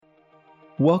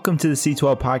Welcome to the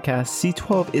C12 podcast.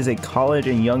 C12 is a college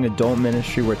and young adult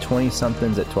ministry where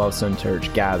 20-somethings at 12 Stone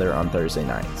Church gather on Thursday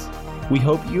nights. We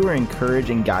hope you are encouraged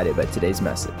and guided by today's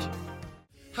message.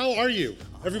 How are you?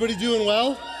 Everybody doing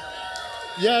well?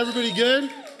 Yeah, everybody good?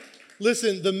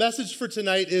 Listen, the message for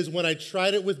tonight is when I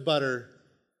tried it with butter,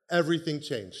 everything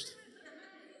changed.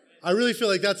 I really feel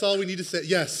like that's all we need to say.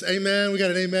 Yes, amen. We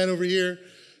got an amen over here.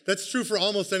 That's true for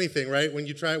almost anything, right? When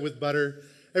you try it with butter,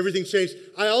 everything changed.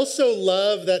 I also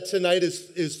love that tonight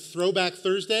is Throwback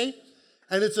Thursday,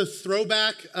 and it's a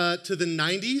throwback to the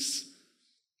 90s.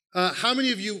 How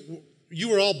many of you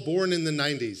were all born in the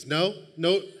 90s? No?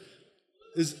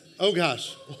 Oh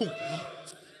gosh.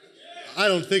 I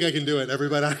don't think I can do it,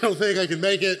 everybody. I don't think I can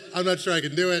make it. I'm not sure I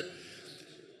can do it.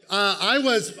 I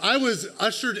was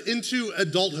ushered into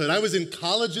adulthood. I was in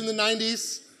college in the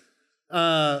 90s,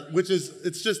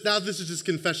 this is just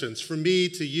confessions from me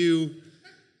to you.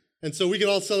 And so we can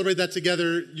all celebrate that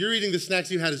together. You're eating the snacks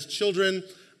you had as children.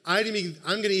 I'm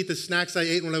going to eat the snacks I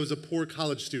ate when I was a poor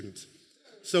college student.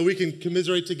 So we can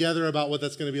commiserate together about what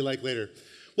that's going to be like later.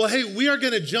 Well, hey, we are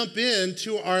going to jump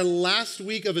into our last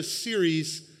week of a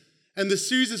series, and the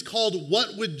series is called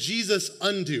What Would Jesus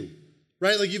Undo?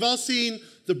 Right? Like you've all seen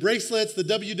the bracelets, the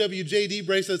WWJD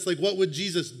bracelets, like what would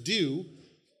Jesus do?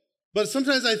 But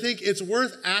sometimes I think it's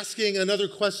worth asking another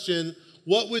question,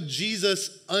 what would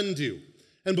Jesus undo?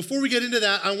 And before we get into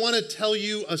that, I want to tell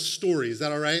you a story. Is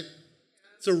that all right?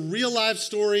 It's a real life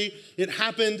story. It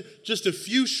happened just a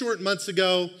few short months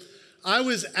ago. I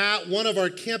was at one of our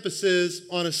campuses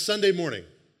on a Sunday morning.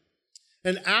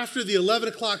 And after the 11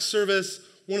 o'clock service,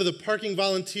 one of the parking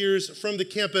volunteers from the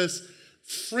campus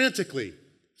frantically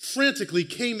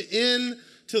came in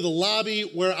to the lobby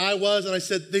where I was. And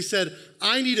they said,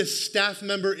 I need a staff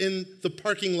member in the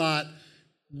parking lot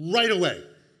right away.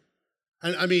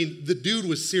 And I mean, the dude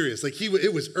was serious. Like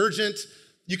it was urgent.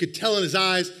 You could tell in his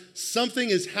eyes, something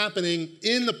is happening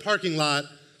in the parking lot,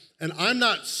 and I'm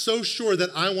not so sure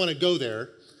that I want to go there,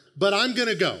 but I'm going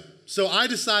to go. So I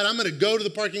decide I'm going to go to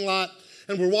the parking lot,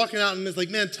 and we're walking out, and it's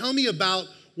like, man, tell me about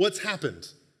what's happened.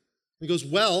 He goes,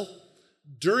 well,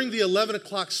 during the 11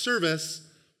 o'clock service,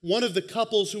 one of the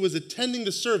couples who was attending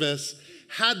the service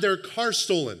had their car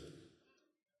stolen.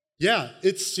 Yeah,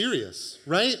 it's serious,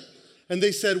 right? And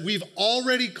they said, we've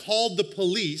already called the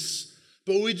police,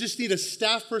 but we just need a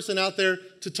staff person out there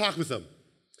to talk with them.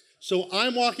 So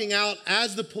I'm walking out.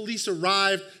 As the police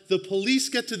arrive, the police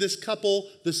get to this couple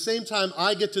the same time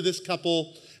I get to this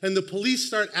couple, and the police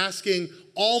start asking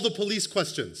all the police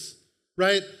questions,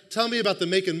 right? Tell me about the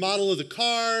make and model of the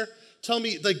car. Tell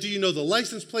me, do you know the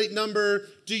license plate number?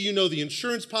 Do you know the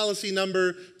insurance policy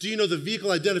number? Do you know the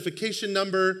vehicle identification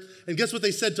number? And guess what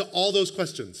they said to all those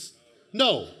questions?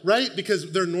 No, right?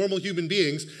 Because they're normal human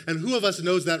beings, and who of us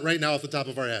knows that right now off the top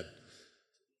of our head?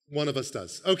 One of us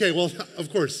does. Okay, well,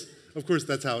 of course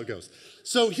that's how it goes.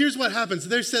 So here's what happens.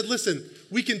 They said, listen,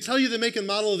 we can tell you the make and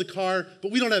model of the car,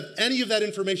 but we don't have any of that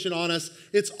information on us.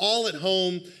 It's all at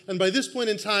home. And by this point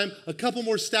in time, a couple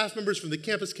more staff members from the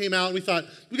campus came out. We thought,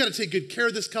 we got to take good care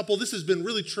of this couple. This has been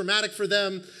really traumatic for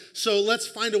them. So let's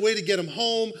find a way to get them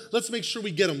home. Let's make sure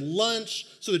we get them lunch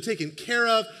so they're taken care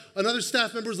of. Another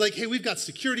staff member was like, hey, we've got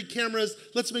security cameras.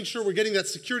 Let's make sure we're getting that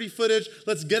security footage.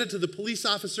 Let's get it to the police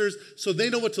officers so they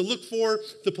know what to look for.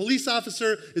 The police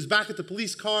officer is back at the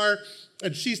police car,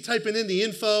 and she's typing in the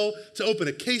info to open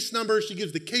a case number. She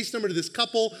gives the case number to this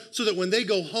couple so that when they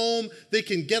go home, they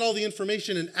can get all the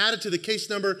information and add it to the case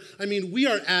number. I mean, we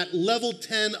are at level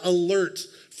 10 alert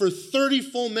for 30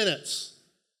 full minutes.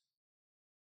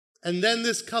 And then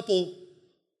this couple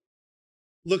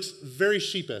looks very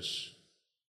sheepish.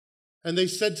 And they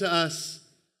said to us,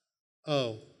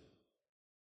 oh,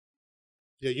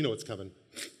 yeah, you know what's coming.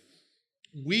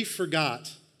 We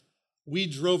forgot we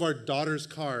drove our daughter's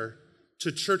car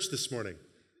to church this morning.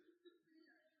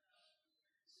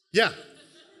 Yeah.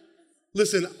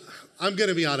 Listen, I'm going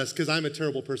to be honest because I'm a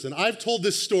terrible person. I've told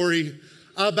this story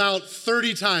about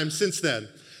 30 times since then.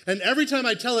 And every time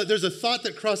I tell it, there's a thought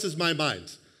that crosses my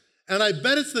mind. And I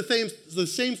bet it's the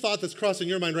same thought that's crossing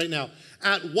your mind right now.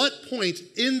 At what point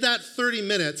in that 30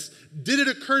 minutes did it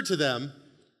occur to them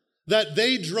that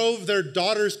they drove their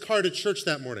daughter's car to church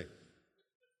that morning?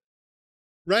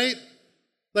 Right?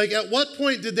 Like, at what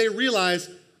point did they realize,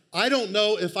 I don't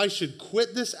know if I should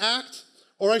quit this act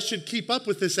or I should keep up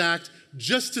with this act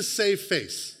just to save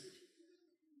face?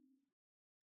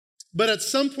 But at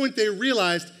some point they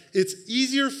realized it's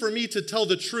easier for me to tell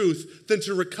the truth than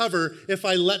to recover if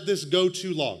I let this go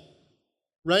too long,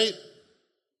 right?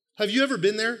 Have you ever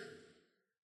been there?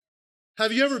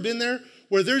 Have you ever been there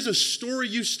where there's a story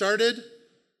you started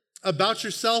about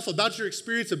yourself, about your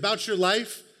experience, about your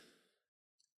life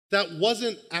that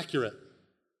wasn't accurate.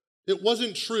 It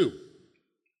wasn't true.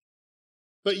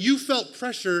 But you felt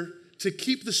pressure to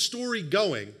keep the story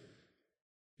going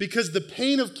because the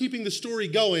pain of keeping the story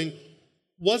going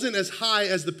wasn't as high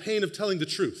as the pain of telling the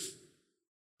truth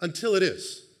until it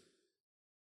is.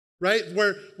 Right?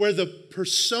 Where the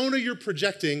persona you're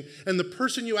projecting and the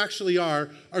person you actually are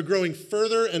growing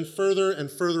further and further and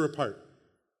further apart.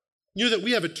 You know that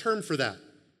we have a term for that.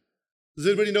 Does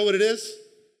anybody know what it is?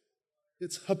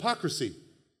 It's hypocrisy,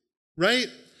 right?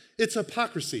 It's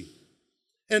hypocrisy.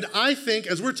 And I think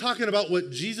as we're talking about what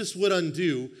Jesus would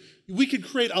undo, we could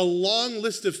create a long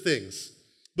list of things.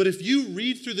 But if you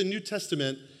read through the New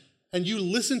Testament and you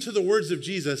listen to the words of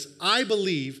Jesus, I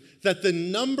believe that the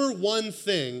number one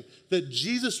thing that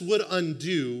Jesus would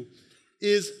undo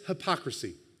is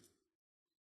hypocrisy.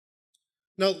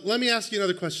 Now, let me ask you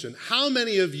another question. How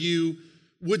many of you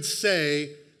would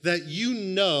say that you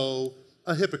know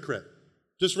a hypocrite?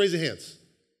 Just raise your hands.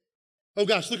 Oh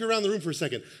gosh, look around the room for a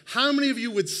second. How many of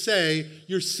you would say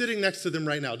you're sitting next to them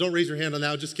right now? Don't raise your hand on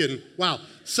that, just kidding. Wow,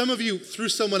 some of you threw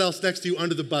someone else next to you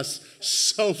under the bus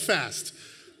so fast.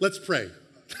 Let's pray.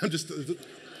 I'm just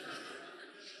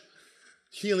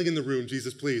healing in the room,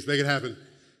 Jesus, please, make it happen.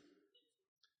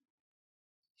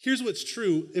 Here's what's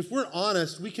true. If we're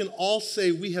honest, we can all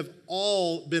say we have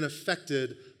all been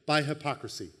affected by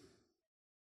hypocrisy.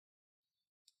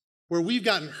 Where we've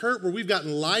gotten hurt, where we've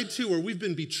gotten lied to, where we've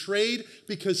been betrayed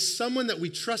because someone that we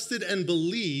trusted and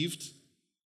believed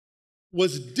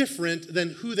was different than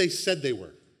who they said they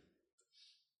were.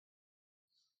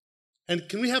 And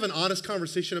can we have an honest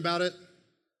conversation about it?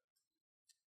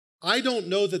 I don't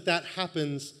know that that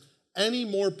happens any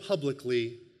more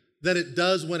publicly than it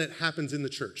does when it happens in the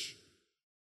church.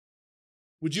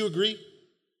 Would you agree?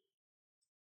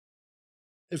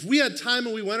 If we had time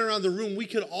and we went around the room, we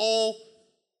could all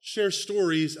share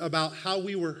stories about how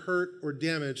we were hurt or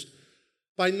damaged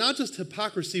by not just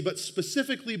hypocrisy, but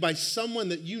specifically by someone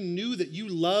that you knew, that you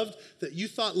loved, that you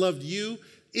thought loved you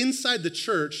inside the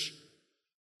church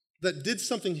that did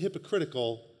something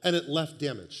hypocritical and it left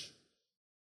damage.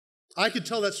 I could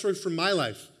tell that story from my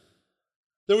life.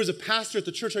 There was a pastor at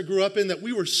the church I grew up in that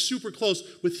we were super close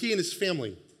with, he and his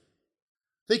family.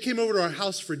 They came over to our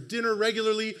house for dinner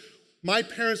regularly. My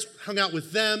parents hung out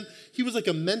with them. He was like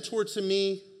a mentor to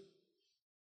me.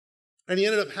 And he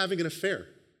ended up having an affair.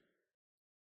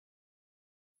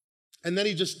 And then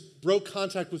he just broke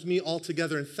contact with me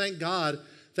altogether. And thank God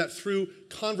that through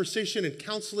conversation and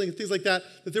counseling and things like that,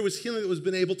 that there was healing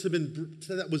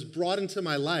that was brought into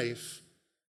my life.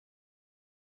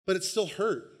 But it still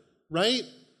hurt, right?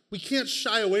 We can't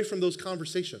shy away from those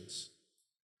conversations.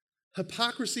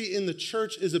 Hypocrisy in the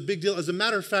church is a big deal. As a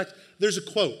matter of fact, there's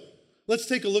a quote. Let's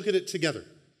take a look at it together.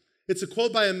 It's a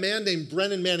quote by a man named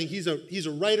Brennan Manning. He's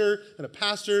a writer and a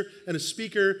pastor and a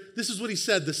speaker. This is what he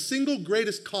said: the single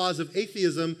greatest cause of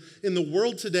atheism in the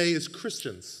world today is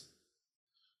Christians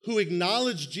who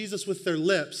acknowledge Jesus with their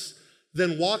lips,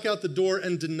 then walk out the door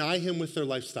and deny him with their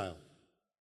lifestyle.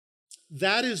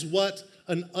 That is what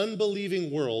an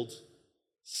unbelieving world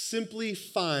simply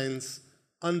finds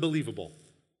unbelievable.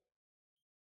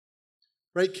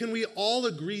 Right? Can we all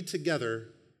agree together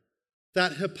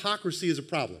that hypocrisy is a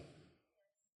problem?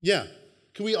 Yeah.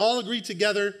 Can we all agree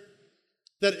together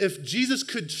that if Jesus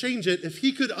could change it, if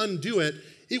he could undo it,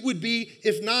 it would be,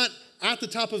 if not at the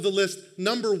top of the list,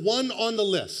 number one on the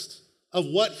list of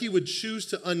what he would choose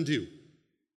to undo?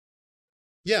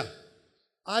 Yeah,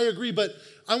 I agree, but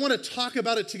I want to talk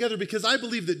about it together because I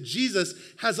believe that Jesus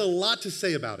has a lot to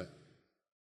say about it.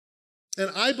 And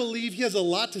I believe he has a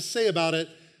lot to say about it,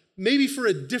 maybe for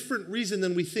a different reason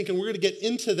than we think, and we're going to get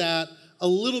into that a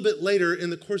little bit later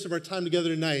in the course of our time together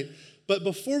tonight. But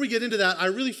before we get into that, I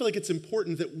really feel like it's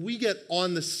important that we get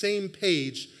on the same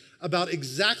page about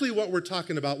exactly what we're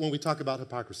talking about when we talk about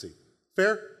hypocrisy.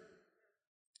 Fair?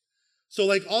 So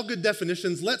like all good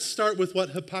definitions, let's start with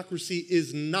what hypocrisy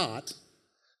is not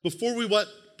before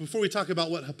we talk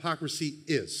about what hypocrisy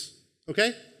is,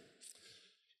 okay?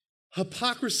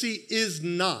 Hypocrisy is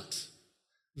not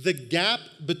the gap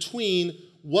between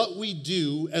what we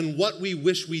do and what we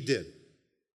wish we did.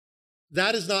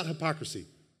 That is not hypocrisy,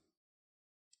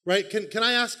 right? Can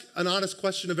I ask an honest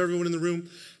question of everyone in the room?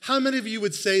 How many of you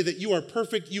would say that you are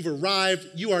perfect, you've arrived,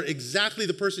 you are exactly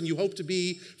the person you hope to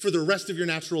be for the rest of your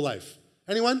natural life?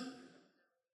 Anyone?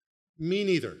 Me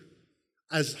neither.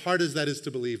 As hard as that is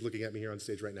to believe, looking at me here on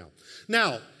stage right now.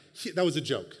 Now, that was a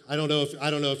joke. I don't know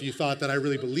if you thought that I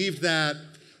really believed that.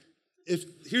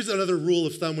 Here's another rule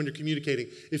of thumb when you're communicating.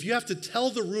 If you have to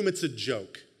tell the room it's a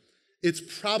joke, it's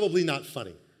probably not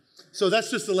funny. So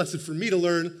that's just a lesson for me to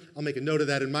learn. I'll make a note of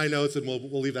that in my notes, and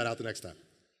we'll leave that out the next time.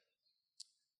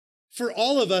 For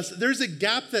all of us, there's a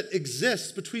gap that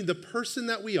exists between the person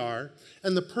that we are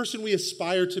and the person we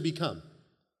aspire to become.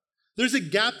 There's a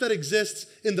gap that exists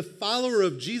in the follower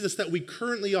of Jesus that we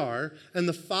currently are and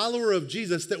the follower of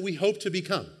Jesus that we hope to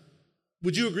become.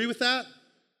 Would you agree with that?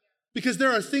 Because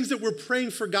there are things that we're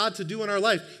praying for God to do in our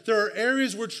life. There are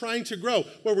areas we're trying to grow,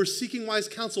 where we're seeking wise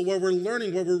counsel, where we're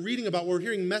learning, where we're reading about, where we're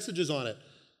hearing messages on it.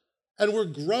 And we're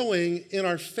growing in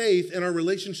our faith and our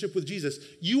relationship with Jesus.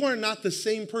 You are not the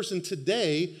same person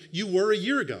today you were a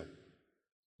year ago.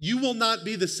 You will not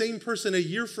be the same person a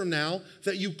year from now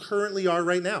that you currently are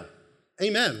right now.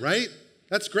 Amen, right?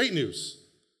 That's great news.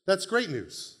 That's great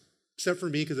news. Except for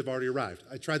me, because I've already arrived.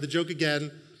 I tried the joke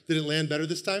again. Did it land better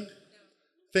this time? No.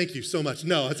 Thank you so much.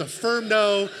 No, it's a firm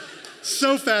no.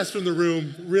 So fast from the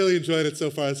room. Really enjoyed it so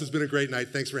far. This has been a great night.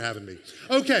 Thanks for having me.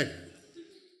 Okay.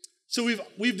 So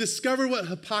we've discovered what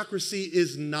hypocrisy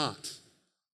is not.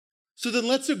 So then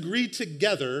let's agree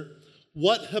together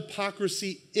what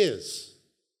hypocrisy is.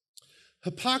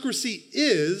 Hypocrisy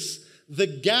is the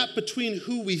gap between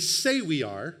who we say we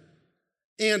are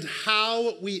and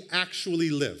how we actually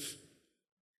live.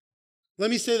 Let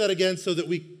me say that again so that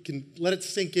we can let it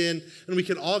sink in and we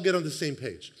can all get on the same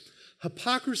page.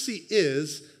 Hypocrisy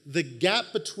is the gap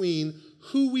between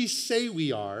who we say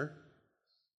we are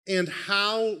and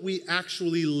how we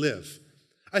actually live.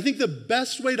 I think the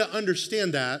best way to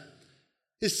understand that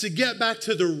is to get back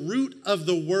to the root of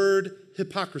the word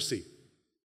hypocrisy.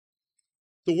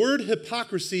 The word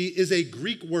hypocrisy is a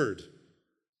Greek word.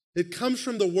 It comes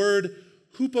from the word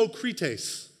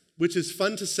hypokrites, which is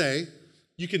fun to say.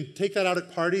 You can take that out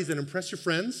at parties and impress your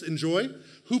friends. Enjoy.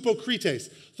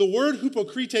 Hypokrites. The word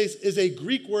hypokrites is a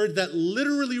Greek word that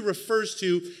literally refers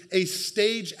to a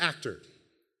stage actor.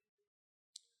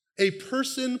 A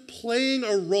person playing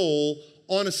a role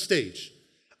on a stage.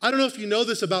 I don't know if you know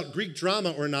this about Greek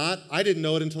drama or not. I didn't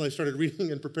know it until I started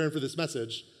reading and preparing for this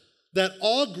message. That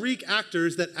all Greek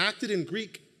actors that acted in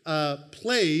Greek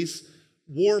plays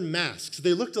wore masks.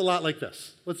 They looked a lot like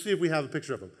this. Let's see if we have a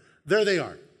picture of them. There they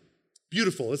are.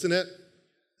 Beautiful, isn't it?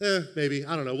 Maybe.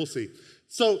 I don't know. We'll see.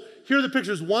 So here are the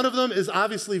pictures. One of them is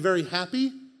obviously very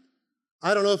happy.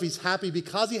 I don't know if he's happy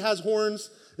because he has horns,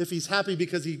 if he's happy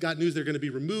because he got news they're going to be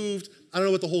removed. I don't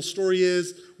know what the whole story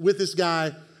is with this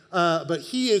guy, but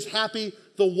he is happy.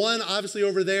 The one obviously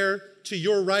over there to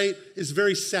your right is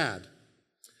very sad.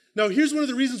 Now, here's one of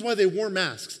the reasons why they wore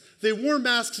masks. They wore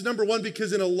masks, number one,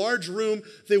 because in a large room,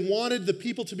 they wanted the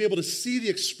people to be able to see the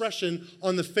expression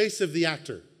on the face of the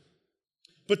actor.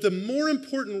 But the more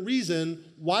important reason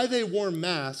why they wore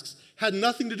masks had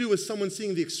nothing to do with someone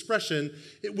seeing the expression.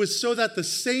 It was so that the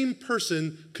same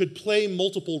person could play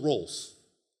multiple roles.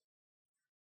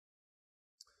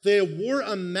 They wore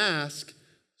a mask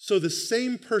so the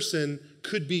same person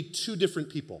could be two different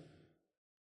people.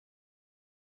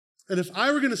 And if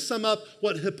I were going to sum up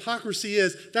what hypocrisy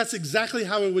is, that's exactly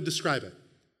how I would describe it.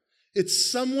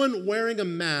 It's someone wearing a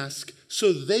mask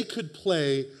so they could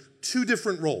play two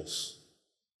different roles.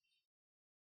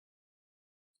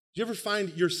 Do you ever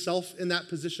find yourself in that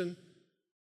position?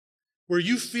 Where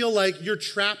you feel like you're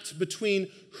trapped between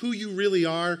who you really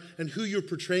are and who you're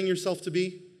portraying yourself to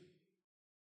be?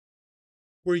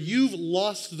 Where you've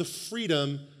lost the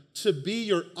freedom to be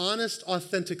your honest,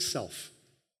 authentic self.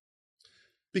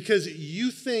 Because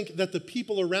you think that the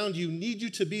people around you need you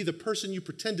to be the person you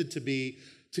pretended to be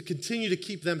to continue to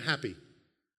keep them happy.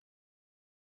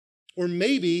 Or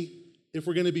maybe, if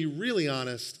we're going to be really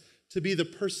honest, to be the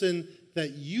person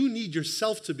that you need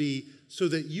yourself to be so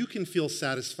that you can feel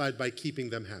satisfied by keeping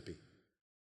them happy.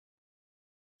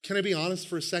 Can I be honest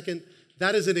for a second?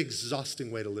 That is an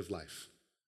exhausting way to live life.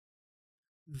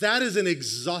 That is an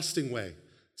exhausting way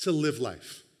to live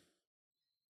life.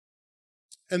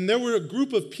 And there were a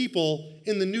group of people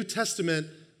in the New Testament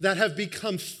that have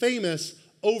become famous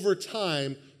over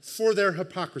time for their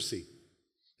hypocrisy.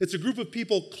 It's a group of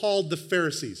people called the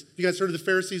Pharisees. Have you guys heard of the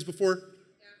Pharisees before?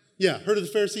 Yeah, heard of the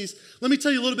Pharisees? Let me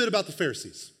tell you a little bit about the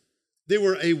Pharisees. They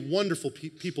were a wonderful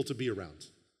people to be around.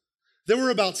 There were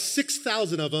about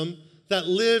 6,000 of them that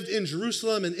lived in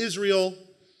Jerusalem and Israel,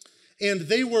 and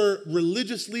they were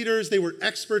religious leaders. They were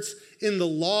experts in the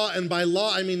law, and by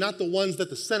law, I mean not the ones that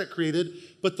the Senate created,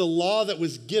 but the law that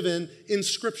was given in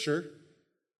Scripture,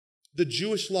 the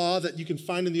Jewish law that you can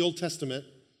find in the Old Testament.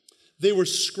 They were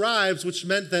scribes, which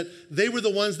meant that they were the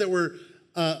ones that were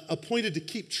appointed to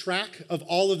keep track of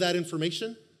all of that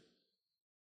information,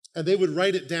 and they would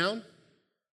write it down.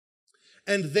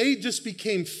 And they just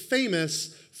became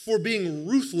famous for being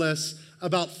ruthless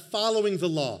about following the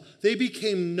law. They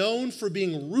became known for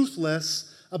being ruthless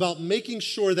about making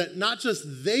sure that not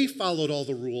just they followed all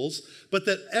the rules, but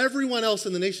that everyone else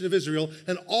in the nation of Israel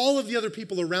and all of the other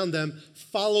people around them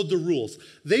followed the rules.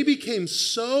 They became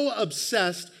so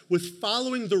obsessed with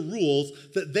following the rules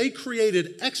that they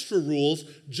created extra rules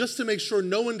just to make sure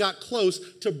no one got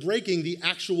close to breaking the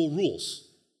actual rules.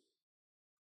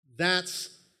 That's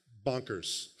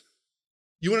bonkers.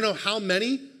 You want to know how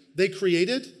many they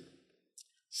created?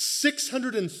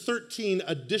 613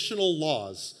 additional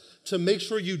laws to make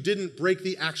sure you didn't break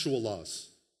the actual laws.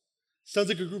 Sounds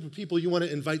like a group of people you want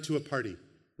to invite to a party,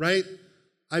 right?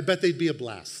 I bet they'd be a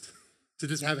blast to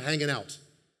just have hanging out,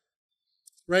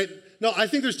 right? No, I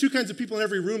think there's two kinds of people in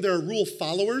every room. There are rule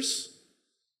followers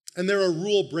and there are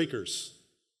rule breakers,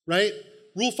 right?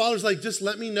 Rule followers like, just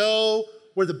let me know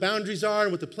where the boundaries are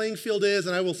and what the playing field is,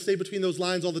 and I will stay between those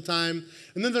lines all the time.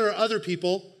 And then there are other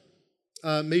people,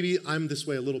 maybe I'm this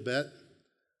way a little bit,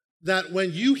 that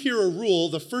when you hear a rule,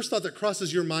 the first thought that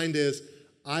crosses your mind is,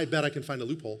 I bet I can find a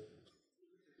loophole.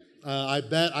 I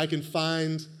bet I can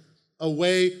find a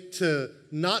way to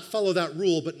not follow that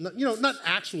rule, but not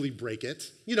actually break it.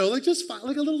 Like just find,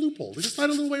 like a little loophole. Just find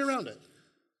a little way around it.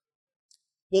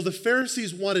 Well, the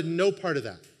Pharisees wanted no part of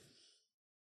that.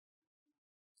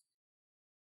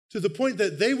 To the point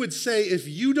that they would say, if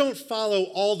you don't follow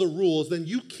all the rules, then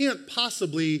you can't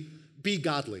possibly be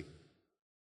godly.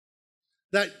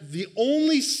 That the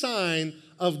only sign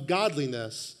of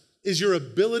godliness is your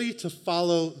ability to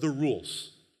follow the rules.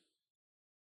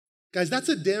 Guys, that's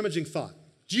a damaging thought.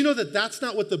 Do you know that that's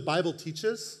not what the Bible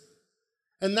teaches?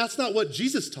 And that's not what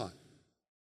Jesus taught.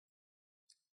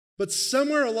 But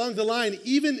somewhere along the line,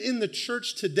 even in the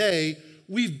church today,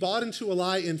 we've bought into a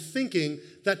lie in thinking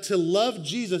that to love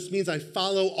Jesus means I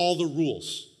follow all the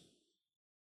rules.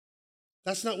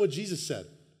 That's not what Jesus said.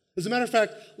 As a matter of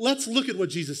fact, let's look at what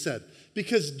Jesus said.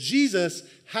 Because Jesus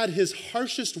had his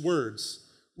harshest words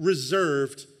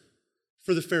reserved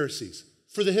for the Pharisees,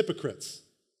 for the hypocrites.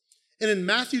 And in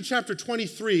Matthew chapter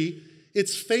 23,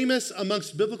 it's famous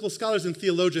amongst biblical scholars and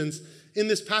theologians. In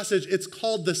this passage, it's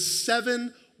called the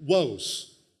 7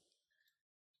 woes.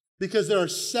 Because there are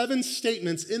 7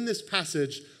 statements in this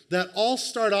passage that all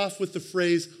start off with the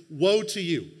phrase, woe to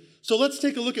you. So let's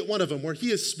take a look at one of them where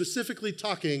he is specifically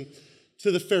talking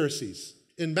to the Pharisees.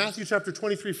 In Matthew chapter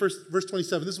 23, verse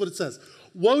 27, this is what it says.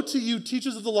 Woe to you,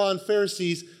 teachers of the law and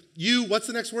Pharisees, you, what's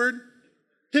the next word?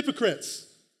 Hypocrites.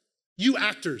 You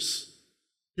actors.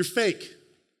 You're fake.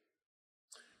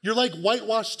 You're like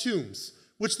whitewashed tombs,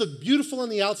 which look beautiful on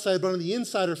the outside, but on the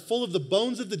inside are full of the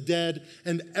bones of the dead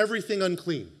and everything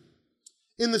unclean.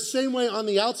 In the same way, on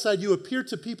the outside, you appear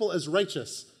to people as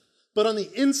righteous, but on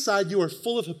the inside, you are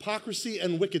full of hypocrisy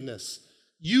and wickedness.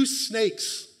 You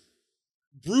snakes,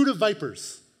 brood of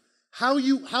vipers, how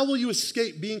will you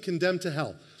escape being condemned to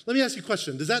hell? Let me ask you a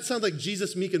question. Does that sound like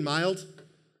Jesus meek and mild?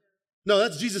 No,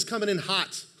 that's Jesus coming in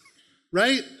hot,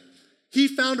 right? He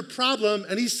found a problem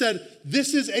and he said,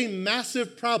 this is a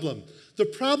massive problem. The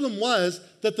problem was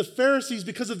that the Pharisees,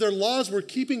 because of their laws, were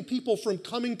keeping people from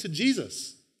coming to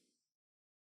Jesus.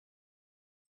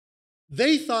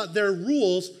 They thought their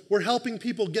rules were helping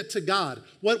people get to God.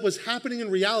 What was happening in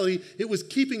reality, it was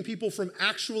keeping people from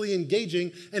actually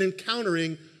engaging and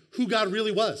encountering who God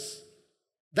really was.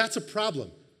 That's a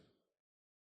problem.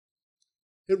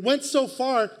 It went so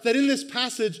far that in this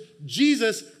passage,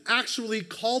 Jesus actually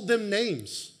called them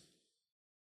names.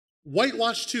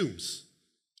 Whitewashed tombs,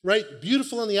 right?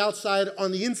 Beautiful on the outside,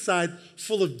 on the inside,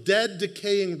 full of dead,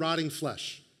 decaying, rotting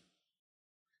flesh.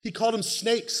 He called them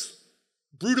snakes.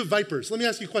 Brood of vipers. Let me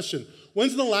ask you a question.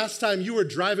 When's the last time you were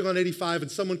driving on 85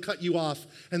 and someone cut you off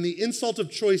and the insult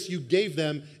of choice you gave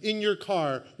them in your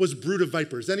car was brood of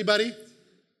vipers? Anybody?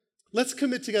 Let's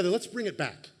commit together. Let's bring it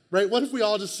back, right? What if we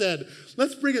all just said,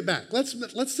 let's bring it back.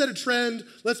 Let's set a trend.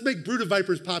 Let's make brood of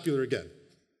vipers popular again.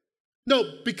 No,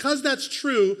 because that's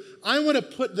true, I want to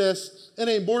put this in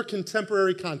a more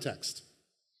contemporary context.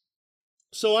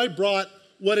 So I brought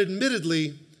what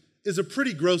admittedly is a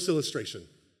pretty gross illustration.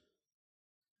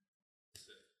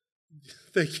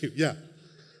 Thank you, yeah.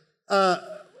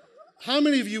 How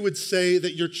many of you would say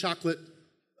that you're chocolate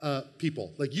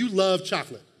people? Like you love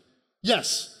chocolate?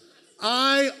 Yes,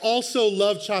 I also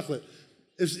love chocolate.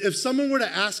 If someone were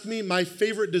to ask me my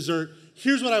favorite dessert,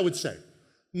 here's what I would say.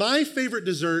 My favorite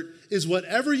dessert is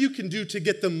whatever you can do to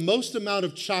get the most amount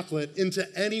of chocolate into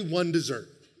any one dessert.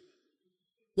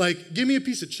 Like, give me a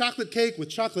piece of chocolate cake with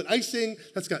chocolate icing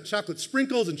that's got chocolate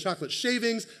sprinkles and chocolate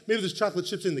shavings. Maybe there's chocolate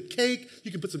chips in the cake.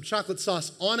 You can put some chocolate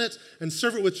sauce on it and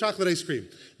serve it with chocolate ice cream.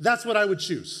 That's what I would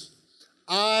choose.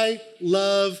 I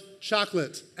love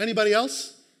chocolate. Anybody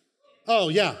else? Oh,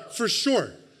 yeah, for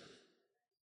sure.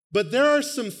 But there are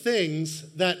some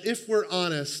things that, if we're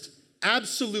honest,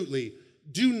 absolutely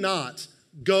do not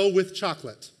go with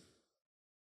chocolate.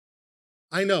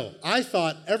 I know, I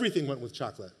thought everything went with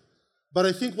chocolate. But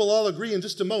I think we'll all agree in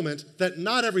just a moment that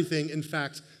not everything, in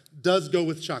fact, does go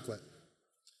with chocolate.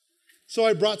 So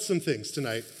I brought some things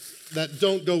tonight that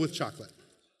don't go with chocolate.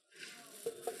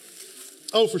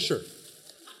 Oh, for sure.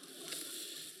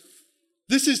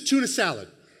 This is tuna salad.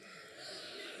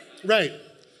 Right.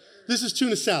 This is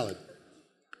tuna salad.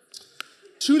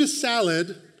 Tuna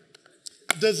salad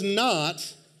does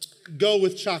not go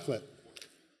with chocolate.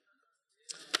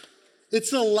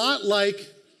 It's a lot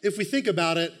like, if we think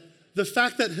about it, the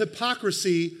fact that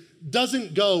hypocrisy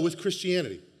doesn't go with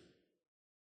Christianity.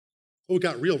 Oh, it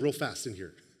got real fast in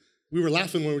here. We were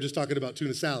laughing when we were just talking about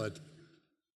tuna salad.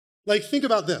 Like, think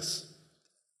about this.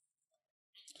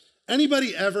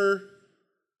 Anybody ever,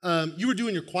 you were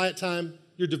doing your quiet time,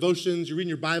 your devotions, you're reading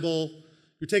your Bible,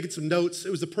 you're taking some notes, it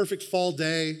was the perfect fall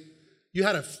day, you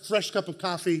had a fresh cup of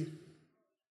coffee,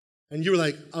 and you were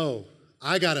like, oh,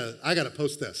 I gotta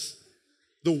post this.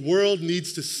 The world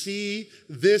needs to see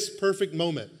this perfect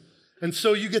moment. And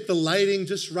so you get the lighting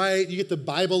just right, you get the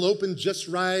Bible open just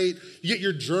right, you get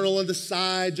your journal on the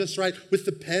side just right, with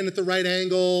the pen at the right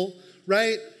angle,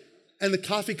 right? And the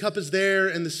coffee cup is there,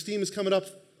 and the steam is coming up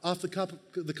off the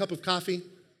cup of coffee,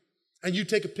 and you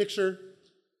take a picture,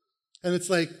 and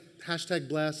it's like, hashtag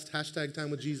blessed, hashtag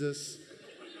time with Jesus,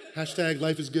 hashtag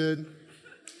life is good,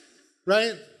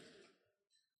 right?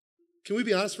 Can we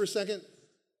be honest for a second?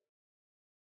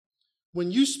 When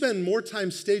you spend more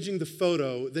time staging the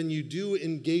photo than you do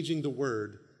engaging the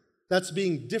word, that's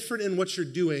being different in what you're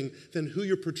doing than who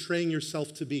you're portraying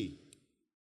yourself to be.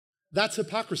 That's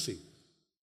hypocrisy.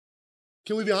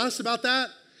 Can we be honest about that?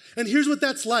 And here's what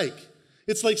that's like.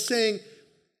 It's like saying,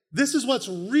 this is what's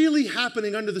really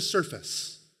happening under the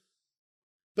surface.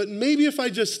 But maybe if I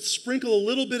just sprinkle a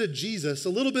little bit of Jesus, a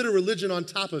little bit of religion on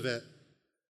top of it,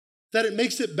 that it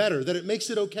makes it better, that it makes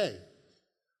it okay.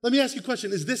 Let me ask you a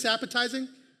question. Is this appetizing?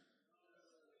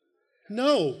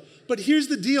 No. But here's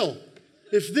the deal.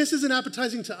 If this isn't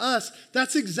appetizing to us,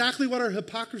 that's exactly what our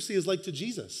hypocrisy is like to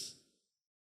Jesus.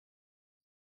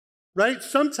 Right?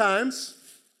 Sometimes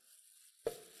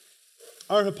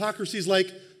our hypocrisy is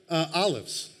like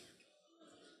olives.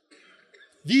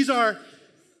 These are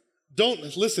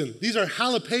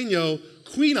jalapeno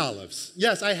queen olives.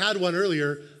 Yes, I had one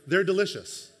earlier. They're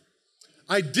delicious.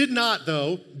 I did not,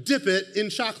 though, dip it in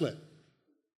chocolate.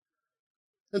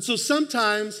 And so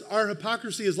sometimes our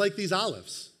hypocrisy is like these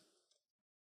olives,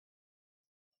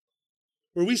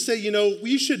 where we say,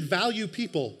 we should value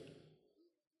people.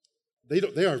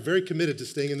 They are very committed to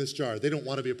staying in this jar. They don't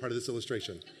want to be a part of this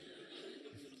illustration.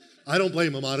 I don't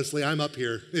blame them, honestly. I'm up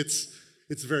here. It's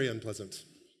very unpleasant.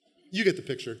 You get the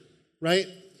picture, right?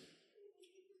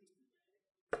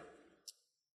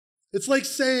 It's like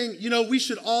saying, we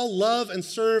should all love and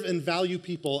serve and value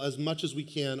people as much as we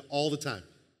can all the time.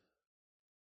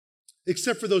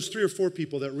 Except for those 3 or 4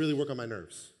 people that really work on my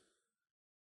nerves.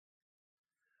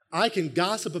 I can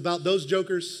gossip about those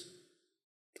jokers.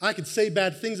 I can say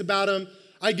bad things about them.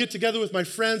 I get together with my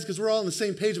friends because we're all on the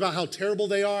same page about how terrible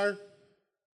they are.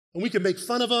 And we can make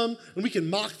fun of them, and we can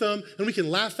mock them, and we can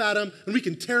laugh at them, and we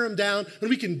can tear them down, and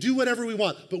we can do whatever we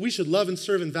want. But we should love and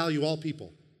serve and value all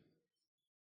people.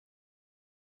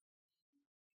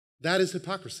 That is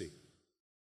hypocrisy.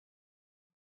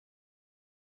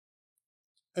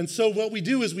 And so what we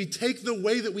do is we take the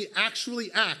way that we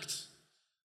actually act,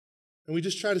 and we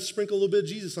just try to sprinkle a little bit of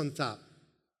Jesus on the top.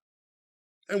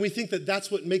 And we think that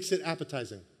that's what makes it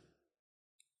appetizing.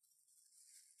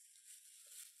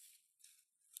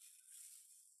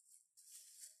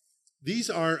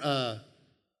 These are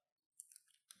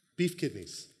beef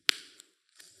kidneys.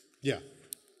 Yeah.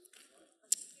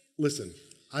 Listen,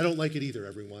 I don't like it either,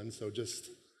 everyone, so just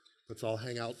let's all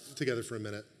hang out together for a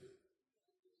minute.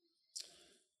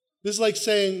 This is like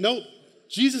saying, nope,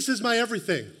 Jesus is my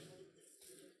everything.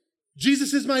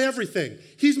 Jesus is my everything.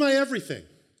 He's my everything.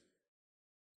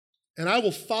 And I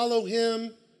will follow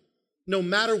him no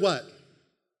matter what.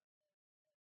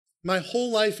 My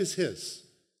whole life is his.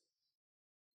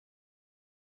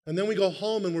 And then we go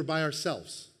home and we're by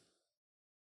ourselves.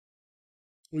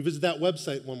 We visit that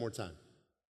website one more time.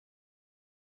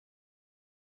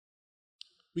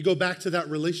 We go back to that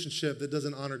relationship that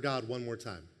doesn't honor God one more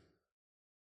time.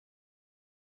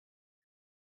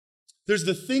 There's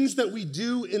the things that we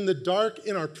do in the dark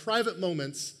in our private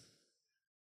moments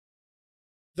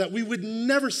that we would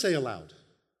never say aloud,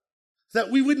 that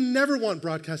we would never want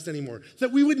broadcast anymore,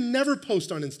 that we would never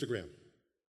post on Instagram,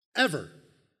 ever.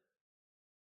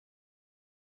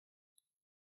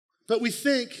 But we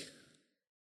think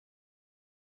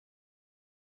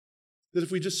that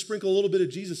if we just sprinkle a little bit of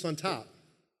Jesus on top,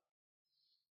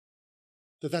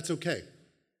 that's okay.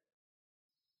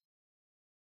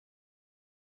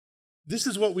 This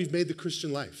is what we've made the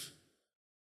Christian life.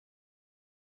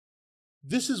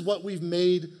 This is what we've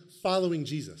made following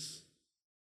Jesus.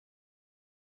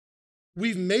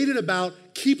 We've made it about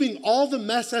keeping all the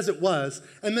mess as it was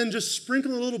and then just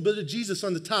sprinkling a little bit of Jesus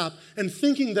on the top and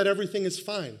thinking that everything is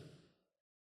fine.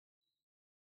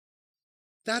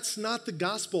 That's not the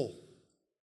gospel.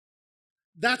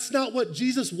 That's not what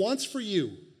Jesus wants for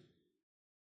you.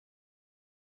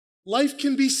 Life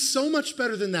can be so much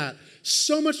better than that,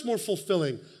 so much more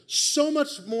fulfilling, so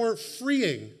much more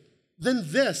freeing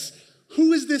than this.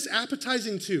 Who is this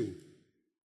appetizing to?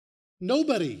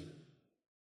 Nobody.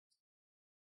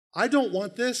 I don't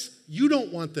want this. You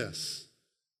don't want this.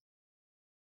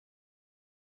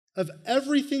 Of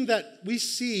everything that we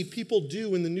see people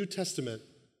do in the New Testament,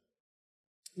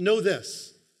 know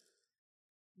this: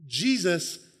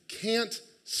 Jesus can't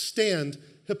stand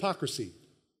hypocrisy.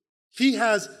 He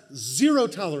has zero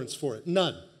tolerance for it,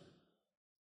 none.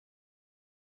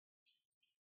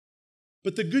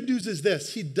 But the good news is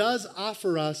this: he does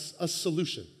offer us a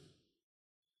solution.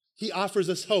 He offers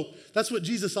us hope. That's what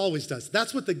Jesus always does.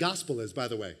 That's what the gospel is, by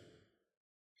the way.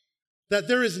 That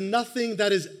there is nothing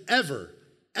that is ever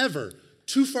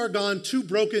too far gone, too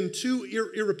broken, too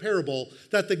irreparable,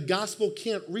 that the gospel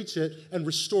can't reach it and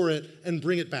restore it and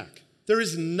bring it back. There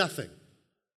is nothing.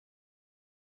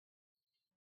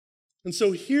 And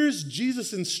so here's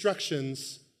Jesus'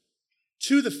 instructions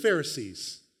to the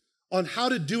Pharisees on how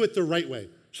to do it the right way.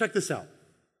 Check this out.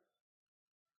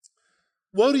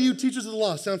 Woe to you, teachers of the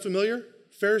law. Sound familiar?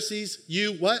 Pharisees,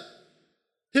 you what?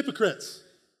 Hypocrites.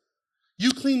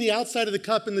 You clean the outside of the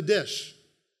cup and the dish,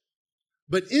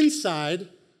 but inside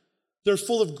they're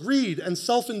full of greed and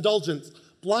self-indulgence.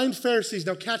 Blind Pharisees.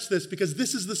 Now catch this, because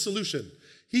this is the solution.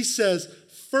 He says,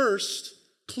 first,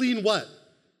 clean what?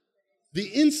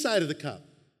 The inside of the cup.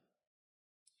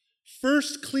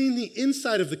 First, clean the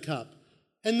inside of the cup,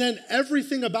 and then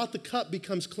everything about the cup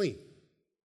becomes clean.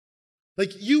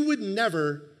 Like, you would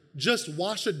never just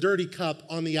wash a dirty cup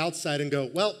on the outside and go,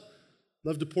 well,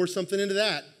 love to pour something into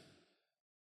that.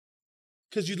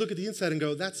 Because you'd look at the inside and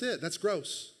go, that's it, that's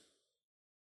gross.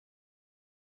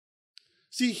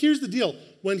 See, here's the deal.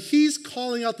 When he's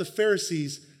calling out the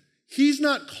Pharisees, he's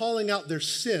not calling out their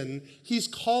sin, he's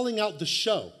calling out the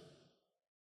show.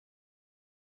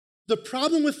 The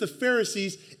problem with the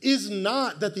Pharisees is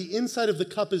not that the inside of the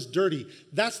cup is dirty.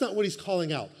 That's not what he's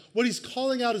calling out. What he's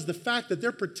calling out is the fact that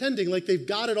they're pretending like they've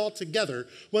got it all together,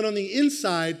 when on the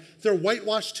inside, they're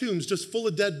whitewashed tombs just full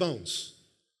of dead bones.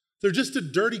 They're just a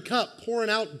dirty cup pouring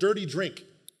out dirty drink.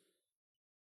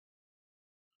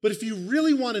 But if you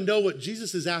really want to know what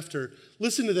Jesus is after,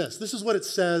 listen to this. This is what it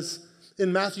says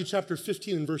in Matthew chapter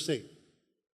 15 and verse 8.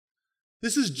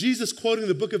 This is Jesus quoting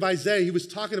the book of Isaiah. He was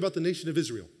talking about the nation of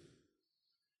Israel.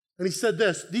 And he said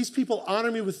this: these people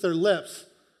honor me with their lips,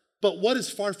 but what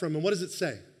is far from them? What does it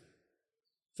say?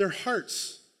 Their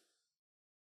hearts.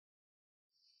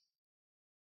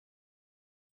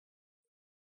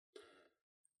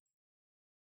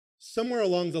 Somewhere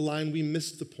along the line, we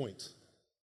missed the point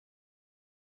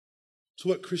to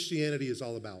what Christianity is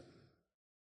all about.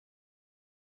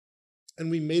 And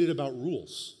we made it about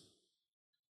rules.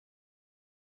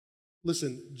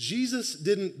 Listen, Jesus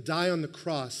didn't die on the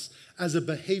cross as a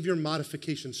behavior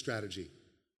modification strategy.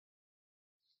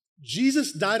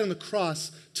 Jesus died on the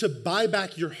cross to buy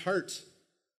back your heart.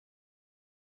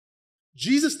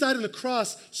 Jesus died on the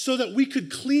cross so that we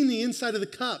could clean the inside of the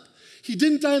cup. He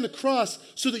didn't die on the cross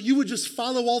so that you would just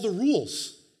follow all the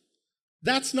rules.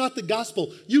 That's not the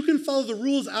gospel. You can follow the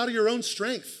rules out of your own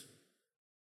strength.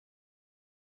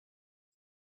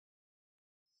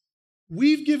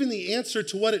 We've given the answer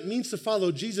to what it means to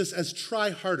follow Jesus as try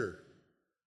harder.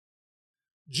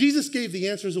 Jesus gave the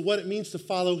answers of what it means to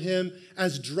follow him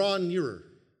as draw nearer.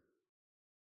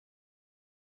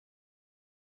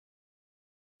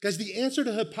 Guys, the answer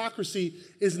to hypocrisy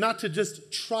is not to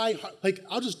just try, like,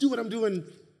 I'll just do what I'm doing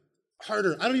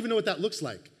harder. I don't even know what that looks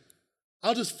like.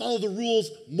 I'll just follow the rules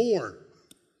more.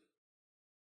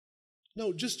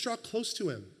 No, just draw close to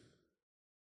him.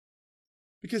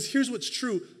 Because here's what's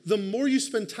true. The more you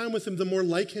spend time with him, the more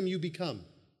like him you become.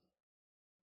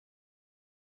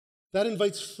 That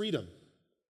invites freedom.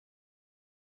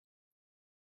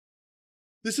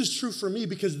 This is true for me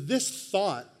because this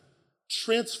thought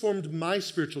transformed my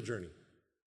spiritual journey.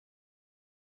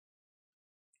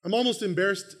 I'm almost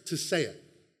embarrassed to say it.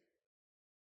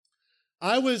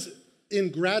 I was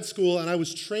in grad school and I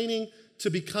was training to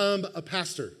become a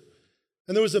pastor.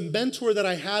 And there was a mentor that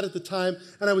I had at the time,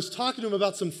 and I was talking to him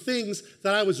about some things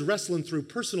that I was wrestling through,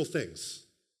 personal things.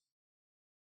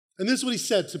 And this is what he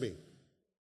said to me.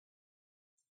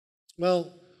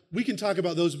 Well, we can talk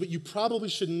about those, but you probably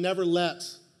should never let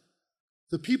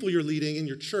the people you're leading in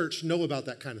your church know about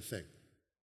that kind of thing.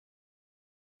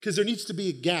 Because there needs to be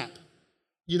a gap,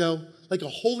 like a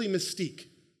holy mystique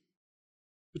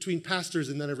between pastors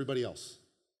and then everybody else.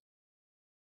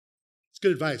 It's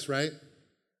good advice, right?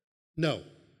 No,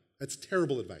 that's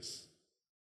terrible advice.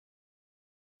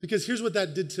 Because here's what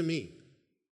that did to me.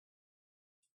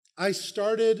 I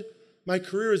started my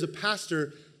career as a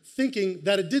pastor thinking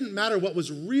that it didn't matter what was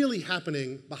really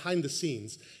happening behind the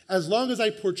scenes, as long as I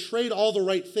portrayed all the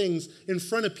right things in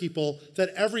front of people, that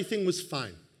everything was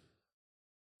fine,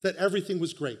 that everything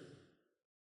was great.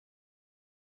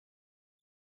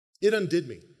 It undid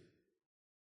me.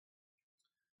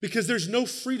 Because there's no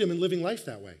freedom in living life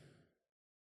that way.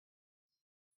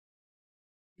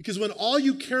 Because when all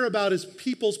you care about is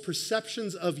people's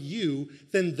perceptions of you,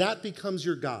 then that becomes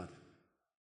your God.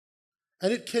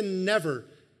 And it can never,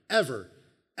 ever,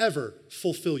 ever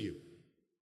fulfill you.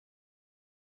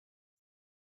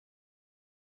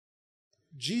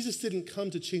 Jesus didn't come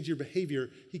to change your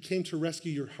behavior. He came to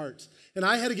rescue your heart. And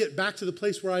I had to get back to the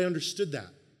place where I understood that.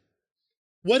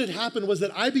 What had happened was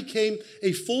that I became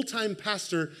a full-time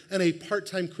pastor and a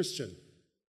part-time Christian.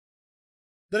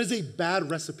 That is a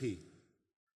bad recipe.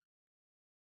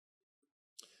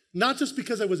 Not just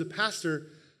because I was a pastor,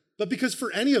 but because for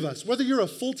any of us, whether you're a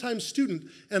full-time student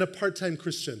and a part-time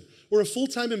Christian, or a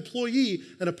full-time employee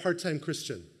and a part-time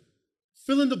Christian,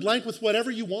 fill in the blank with whatever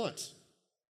you want.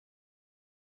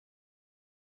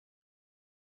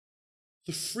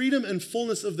 The freedom and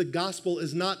fullness of the gospel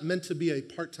is not meant to be a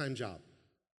part-time job.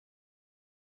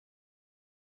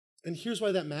 And here's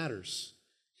why that matters.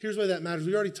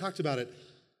 We already talked about it.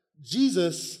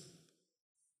 Jesus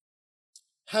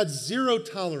had zero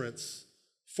tolerance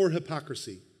for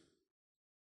hypocrisy,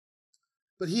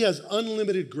 but he has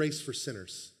unlimited grace for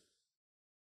sinners.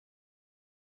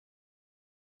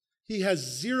 He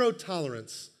has zero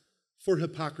tolerance for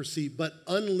hypocrisy, but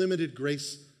unlimited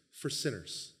grace for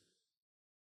sinners.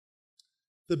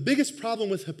 The biggest problem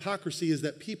with hypocrisy is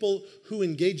that people who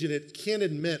engage in it can't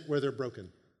admit where they're broken,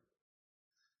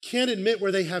 can't admit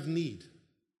where they have need,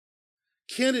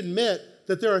 can't admit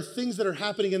that there are things that are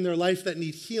happening in their life that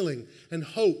need healing and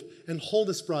hope and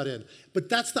wholeness brought in. But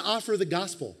that's the offer of the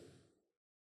gospel.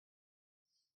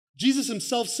 Jesus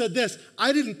himself said this,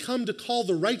 I didn't come to call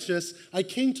the righteous, I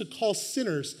came to call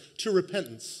sinners to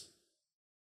repentance.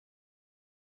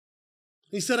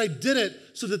 He said, I did it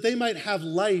so that they might have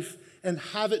life and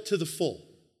have it to the full.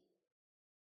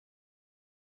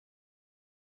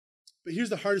 But here's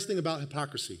the hardest thing about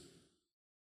hypocrisy.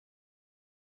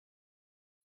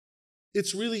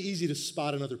 It's really easy to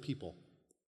spot in other people.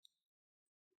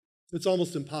 It's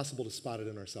almost impossible to spot it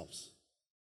in ourselves.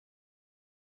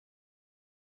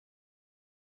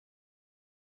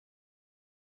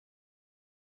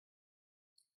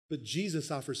 But Jesus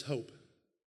offers hope.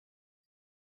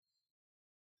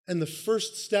 And the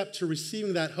first step to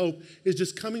receiving that hope is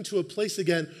just coming to a place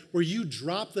again where you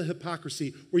drop the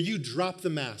hypocrisy, where you drop the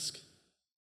mask.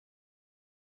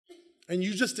 And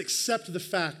you just accept the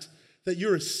fact that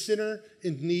you're a sinner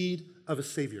in need of a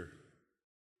Savior.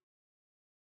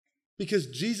 Because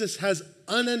Jesus has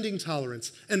unending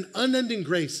tolerance and unending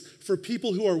grace for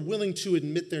people who are willing to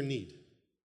admit their need.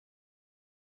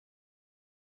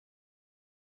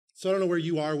 So I don't know where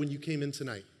you are when you came in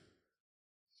tonight.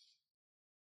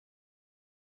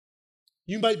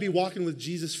 You might be walking with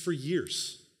Jesus for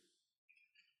years.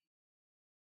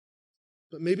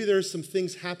 But maybe there are some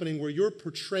things happening where you're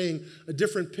portraying a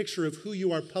different picture of who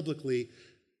you are publicly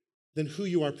than who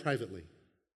you are privately.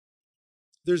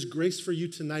 There's grace for you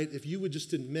tonight if you would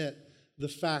just admit the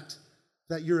fact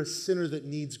that you're a sinner that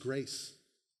needs grace.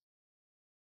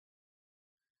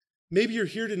 Maybe you're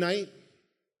here tonight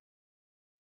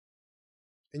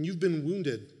and you've been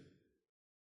wounded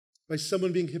by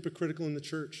someone being hypocritical in the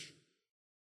church.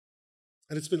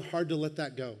 And it's been hard to let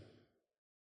that go.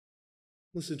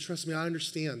 Listen, trust me, I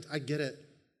understand. I get it.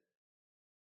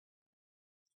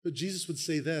 But Jesus would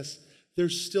say this,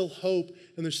 there's still hope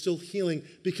and there's still healing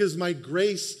because my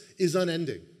grace is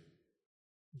unending.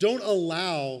 Don't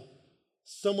allow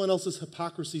someone else's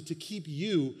hypocrisy to keep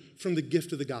you from the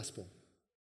gift of the gospel.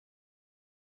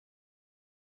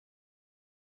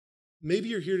 Maybe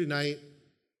you're here tonight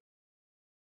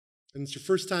and it's your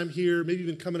first time here, maybe you've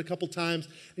been coming a couple times,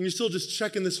 and you're still just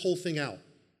checking this whole thing out.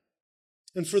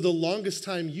 And for the longest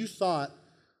time, you thought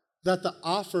that the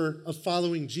offer of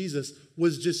following Jesus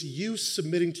was just you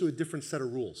submitting to a different set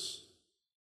of rules.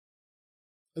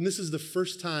 And this is the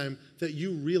first time that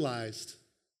you realized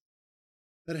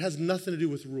that it has nothing to do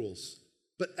with rules,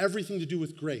 but everything to do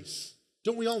with grace.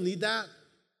 Don't we all need that?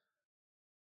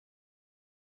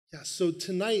 Yeah, so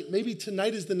tonight, maybe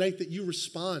tonight is the night that you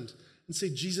respond and say,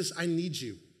 Jesus, I need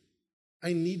you.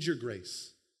 I need your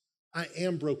grace. I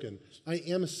am broken. I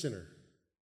am a sinner.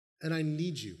 And I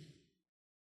need you.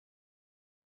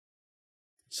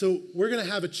 So we're going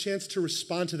to have a chance to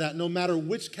respond to that no matter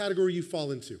which category you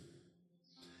fall into.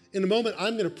 In a moment,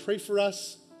 I'm going to pray for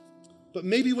us, but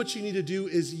maybe what you need to do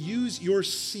is use your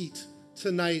seat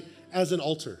tonight as an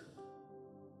altar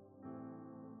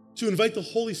to invite the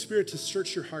Holy Spirit to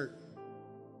search your heart,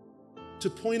 to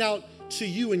point out to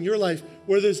you in your life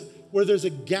where there's a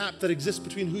gap that exists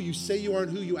between who you say you are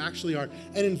and who you actually are,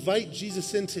 and invite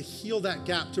Jesus in to heal that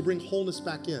gap, to bring wholeness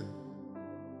back in.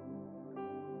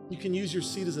 You can use your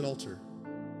seat as an altar.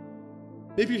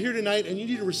 Maybe you're here tonight and you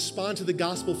need to respond to the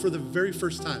gospel for the very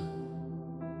first time.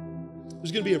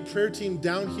 There's going to be a prayer team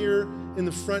down here in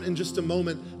the front in just a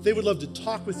moment. They would love to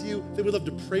talk with you. They would love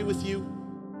to pray with you.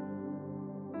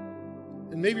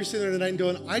 And maybe you're sitting there tonight and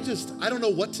going, I don't know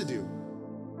what to do.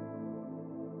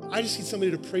 I just need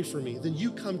somebody to pray for me. Then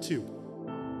you come too.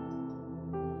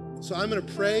 So I'm going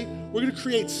to pray. We're going to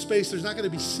create space. There's not going to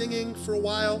be singing for a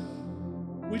while.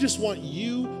 We just want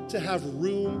you to have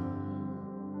room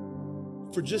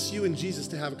for just you and Jesus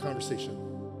to have a conversation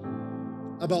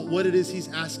about what it is he's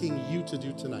asking you to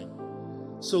do tonight.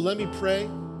 So let me pray,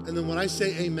 and then when I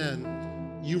say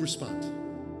amen, you respond.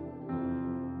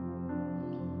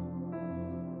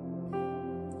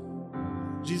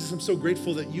 Jesus, I'm so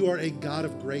grateful that you are a God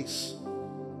of grace.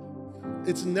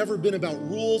 It's never been about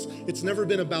rules. It's never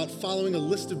been about following a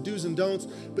list of do's and don'ts.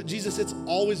 But Jesus, it's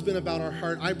always been about our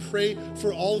heart. I pray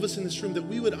for all of us in this room that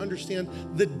we would understand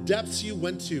the depths you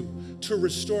went to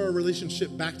restore our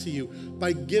relationship back to you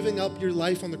by giving up your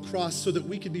life on the cross so that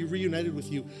we could be reunited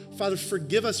with you. Father,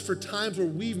 forgive us for times where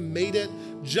we've made it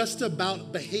just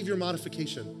about behavior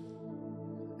modification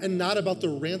and not about the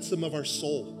ransom of our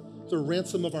soul, the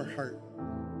ransom of our heart.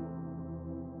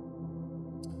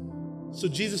 So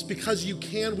Jesus, because you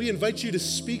can, we invite you to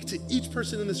speak to each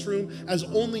person in this room as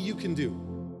only you can do.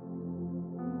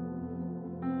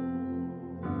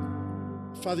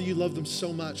 Father, you love them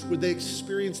so much. Would they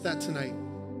experience that tonight?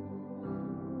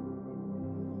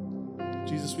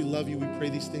 Jesus, we love you. We pray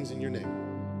these things in your name.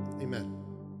 Amen.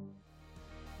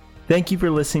 Thank you for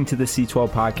listening to the C12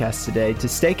 podcast today. To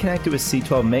stay connected with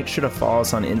C12, make sure to follow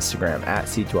us on Instagram at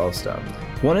C12Stone.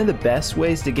 One of the best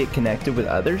ways to get connected with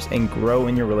others and grow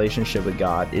in your relationship with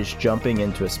God is jumping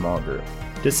into a small group.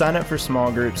 To sign up for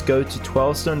small groups, go to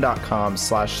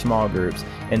 12stone.com/small groups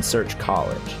and search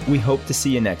college. We hope to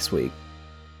see you next week.